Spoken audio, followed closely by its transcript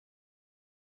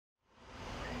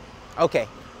Okay.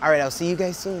 All right, I'll see you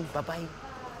guys soon. Bye-bye.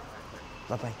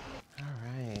 Bye-bye. All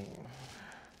right.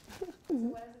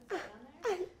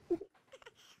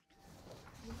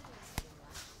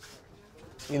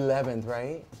 11th,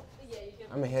 right?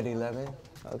 I'm gonna hit 11.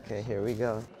 Okay, here we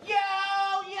go. Yo,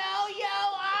 Aura!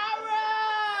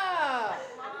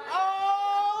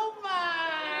 Oh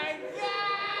my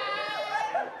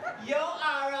God! Yo,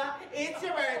 Aura, it's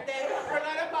your birthday. We're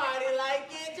gonna party like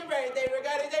it's your birthday. We're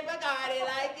gonna take Bacardi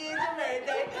like it's your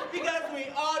birthday because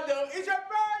we all know it's your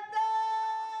birthday!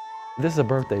 This is a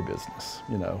birthday business,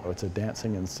 you know. It's a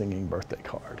dancing and singing birthday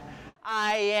card.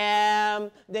 I am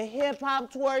the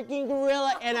hip-hop twerking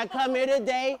gorilla, and I come here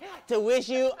today to wish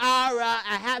you, Aura,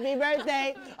 a happy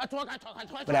birthday.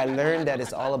 But I learned that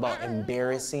it's all about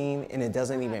embarrassing, and it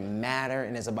doesn't even matter,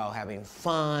 and it's about having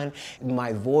fun.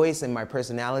 My voice and my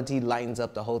personality lightens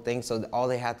up the whole thing, so all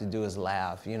they have to do is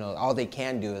laugh. You know, all they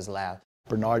can do is laugh.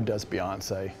 Bernard does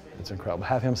Beyonce. It's incredible.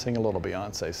 Have him sing a little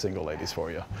Beyonce Single Ladies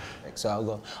for you. So I'll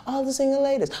go, all the single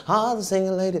ladies, all the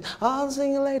single ladies, all the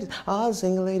single ladies, all the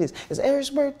single ladies. It's Eric's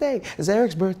birthday, it's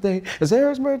Eric's birthday, it's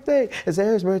Eric's birthday, it's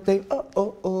Eric's birthday, oh,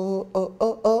 oh, oh, oh,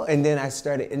 oh, oh. And then I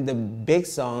started, and the big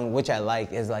song, which I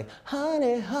like, is like,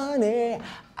 honey, honey,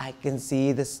 I can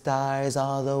see the stars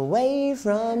all the way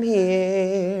from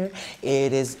here.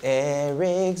 It is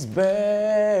Eric's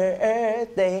birthday.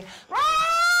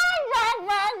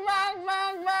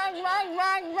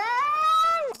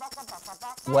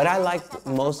 What I like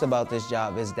most about this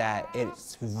job is that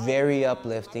it's very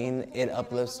uplifting. It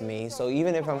uplifts me. So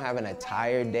even if I'm having a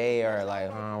tired day or like,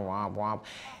 womp womp,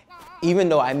 even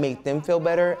though I make them feel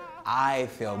better, I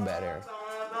feel better.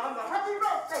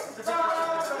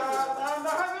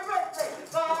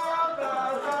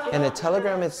 And the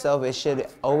telegram itself, it should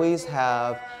always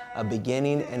have a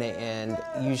beginning and an end.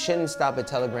 You shouldn't stop a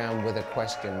telegram with a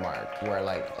question mark where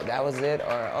like, that was it,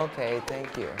 or okay,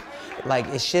 thank you. Like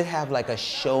it should have like a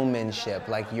showmanship,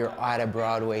 like you're at a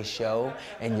Broadway show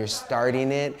and you're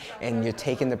starting it and you're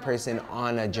taking the person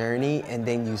on a journey and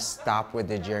then you stop with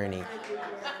the journey.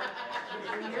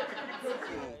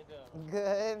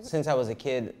 Good. Since I was a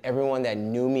kid, everyone that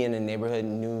knew me in the neighborhood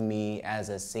knew me as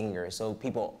a singer. So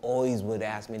people always would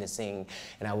ask me to sing,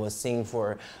 and I would sing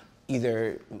for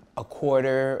either a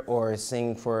quarter or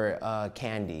sing for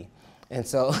candy. And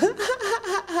so,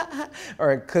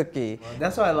 or a cookie. Well,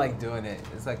 that's why I like doing it.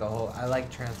 It's like a whole, I like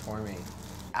transforming.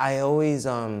 I always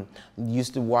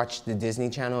used to watch the Disney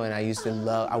Channel, and I used to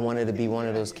love, I wanted to be one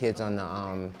of those kids on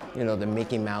the, you know, the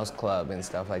Mickey Mouse Club and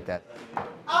stuff like that.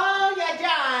 Oh, yeah,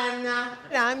 John,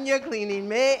 I'm your cleaning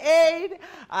maid.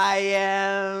 I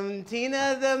am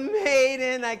Tina the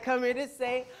maiden. I come here to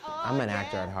say, oh, I'm an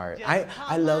actor at heart.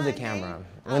 I love the camera.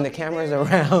 When the camera's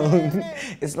around,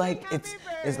 it's like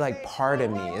part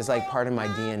of me. It's like part of my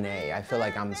DNA. I feel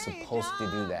like I'm supposed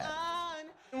to do that.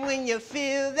 When you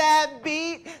feel that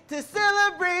beat to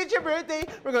celebrate your birthday,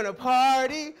 we're gonna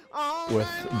party on. With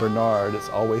Bernard, it's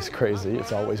always crazy,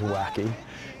 it's always wacky.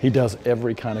 He does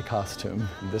every kind of costume.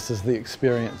 This is the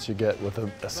experience you get with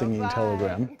a singing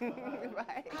telegram.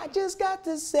 I just got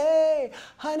to say,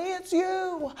 honey, it's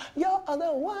you. You're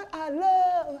the one I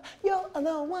love. You're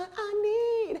the one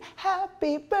I need.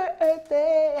 Happy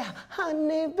birthday,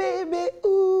 honey, baby,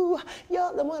 ooh.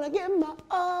 You're the one I give my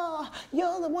all.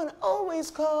 You're the one I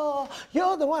always call.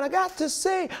 You're the one I got to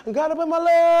say. I gotta put my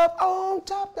love on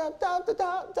top,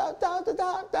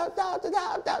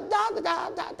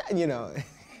 you know.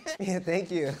 Yeah,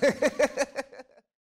 thank you.